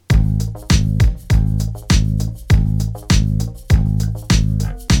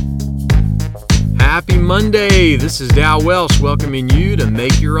Monday. This is Dow Welsh welcoming you to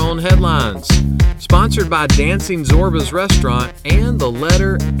Make Your Own Headlines. Sponsored by Dancing Zorba's Restaurant and the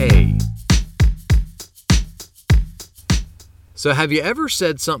letter A. So have you ever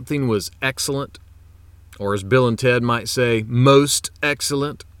said something was excellent? Or as Bill and Ted might say, most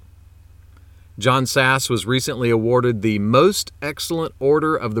excellent? John Sass was recently awarded the Most Excellent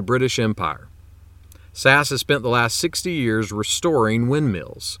Order of the British Empire. Sass has spent the last 60 years restoring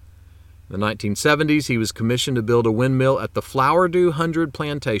windmills. In the 1970s, he was commissioned to build a windmill at the Flowerdew 100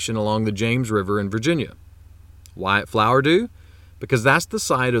 plantation along the James River in Virginia. Why at Flowerdew? Because that's the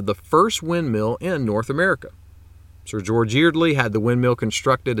site of the first windmill in North America. Sir George Yeardley had the windmill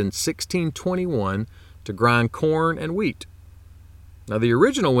constructed in 1621 to grind corn and wheat. Now, the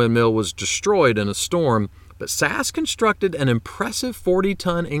original windmill was destroyed in a storm, but Sass constructed an impressive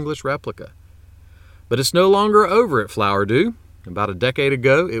 40-ton English replica. But it's no longer over at Flowerdew. About a decade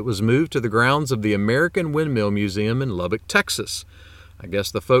ago, it was moved to the grounds of the American Windmill Museum in Lubbock, Texas. I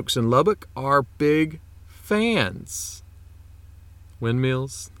guess the folks in Lubbock are big fans.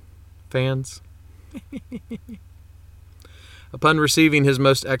 Windmills? Fans? Upon receiving his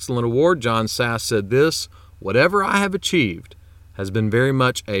Most Excellent Award, John Sass said this, "Whatever I have achieved has been very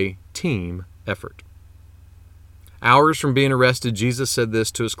much a team effort." Hours from being arrested, Jesus said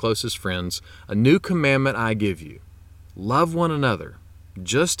this to his closest friends, "A new commandment I give you. Love one another,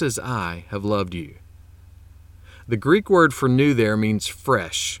 just as I have loved you." The Greek word for new there means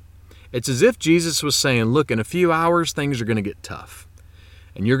fresh. It's as if Jesus was saying, look, in a few hours, things are going to get tough.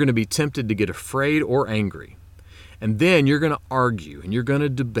 And you're going to be tempted to get afraid or angry. And then you're going to argue, and you're going to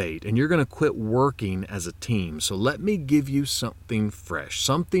debate, and you're going to quit working as a team. So let me give you something fresh,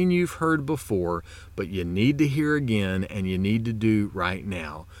 something you've heard before, but you need to hear again, and you need to do right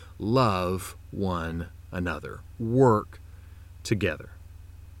now. Love one another. Work together.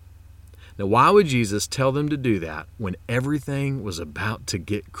 Now, why would Jesus tell them to do that when everything was about to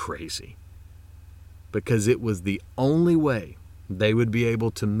get crazy? Because it was the only way they would be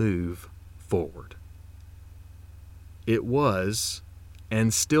able to move forward. It was,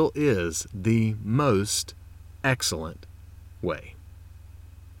 and still is, the most excellent way.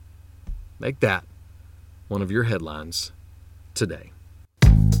 Make that one of your headlines today.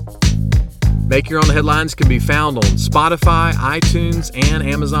 Make Your Own Headlines can be found on Spotify, iTunes, and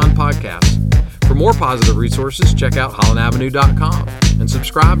Amazon Podcasts. For more positive resources, check out HollandAvenue.com and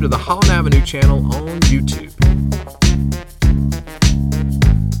subscribe to the Holland Avenue channel on YouTube.